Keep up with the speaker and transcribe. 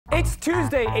It's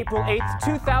Tuesday, April 8th,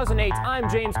 2008. I'm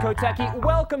James Kotecki.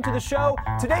 Welcome to the show.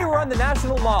 Today we're on the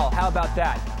National Mall. How about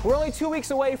that? We're only 2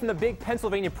 weeks away from the big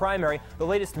Pennsylvania primary, the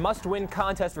latest must-win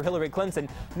contest for Hillary Clinton.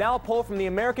 Now a poll from the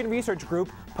American Research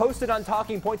Group, posted on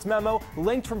Talking Points memo,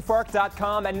 linked from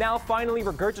Fark.com, and now finally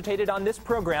regurgitated on this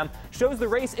program, shows the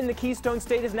race in the Keystone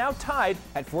State is now tied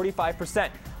at 45%.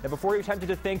 Now, before you're tempted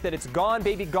to think that it's gone,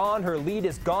 baby, gone, her lead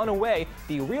is gone away,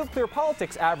 the Real Clear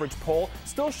Politics average poll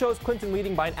still shows Clinton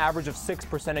leading by an average of 6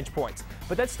 percentage points.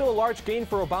 But that's still a large gain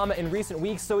for Obama in recent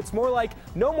weeks, so it's more like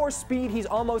no more speed, he's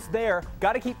almost there.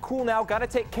 Gotta keep cool now, gotta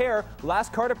take care.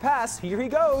 Last car to pass, here he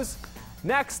goes.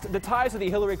 Next, the ties of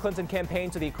the Hillary Clinton campaign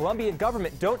to the Colombian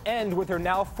government don't end with her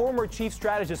now former chief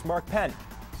strategist Mark Penn.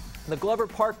 The Glover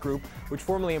Park Group, which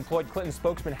formerly employed Clinton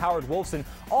spokesman Howard Wolfson,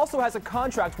 also has a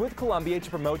contract with Colombia to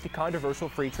promote the controversial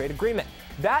free trade agreement.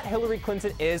 That Hillary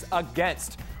Clinton is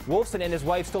against. Wolfson and his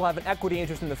wife still have an equity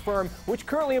interest in the firm, which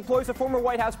currently employs a former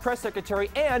White House press secretary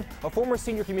and a former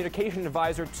senior communication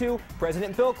advisor to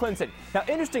President Bill Clinton. Now,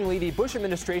 interestingly, the Bush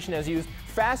administration has used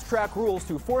fast-track rules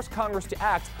to force Congress to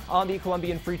act on the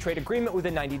Colombian free trade agreement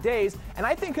within 90 days, and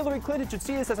I think Hillary Clinton should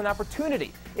see this as an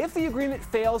opportunity. If the agreement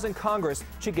fails in Congress,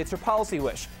 she gets her policy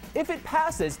wish. If it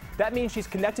passes, that means she's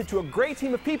connected to a great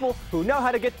team of people who know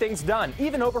how to get things done,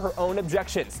 even over her own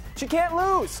objections. She can't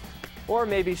lose! Or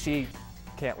maybe she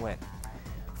can't win.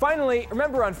 Finally,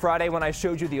 remember on Friday when I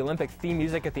showed you the Olympic theme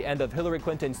music at the end of Hillary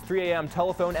Clinton's 3 a.m.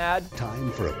 telephone ad?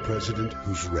 Time for a president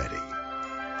who's ready.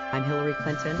 I'm Hillary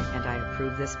Clinton, and I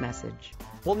approve this message.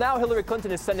 Well, now Hillary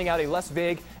Clinton is sending out a less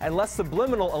vague and less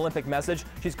subliminal Olympic message.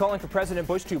 She's calling for President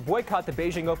Bush to boycott the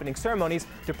Beijing opening ceremonies,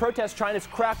 to protest China's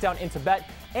crackdown in Tibet,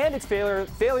 and its failure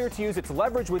to use its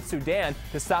leverage with Sudan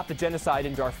to stop the genocide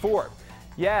in Darfur.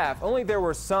 Yeah, if only there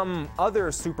were some other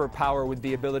superpower with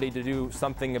the ability to do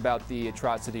something about the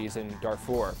atrocities in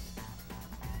Darfur.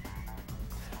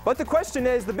 But the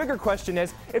bigger question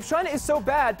is, if China is so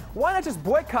bad, why not just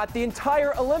boycott the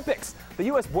entire Olympics? The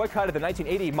U.S. boycotted the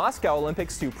 1980 Moscow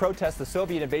Olympics to protest the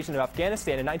Soviet invasion of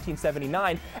Afghanistan in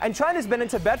 1979, and China's been in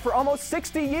Tibet for almost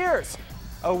 60 years.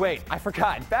 Oh wait, I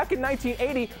forgot. Back in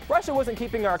 1980, Russia wasn't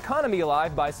keeping our economy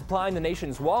alive by supplying the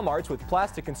nation's Walmarts with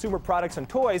plastic consumer products and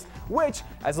toys, which,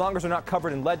 as long as they're not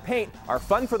covered in lead paint, are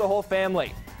fun for the whole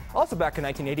family. Also back in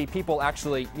 1980, people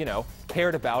actually,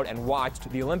 cared about and watched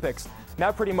the Olympics.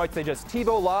 Now pretty much they just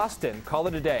TiVo lost and call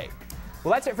it a day.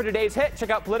 Well, that's it for today's hit.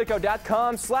 Check out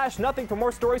Politico.com/nothing for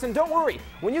more stories. And don't worry,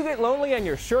 when you get lonely and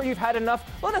you're sure you've had enough,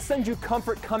 let us send you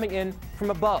comfort coming in from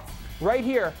above, right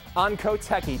here on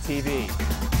Kotecki TV.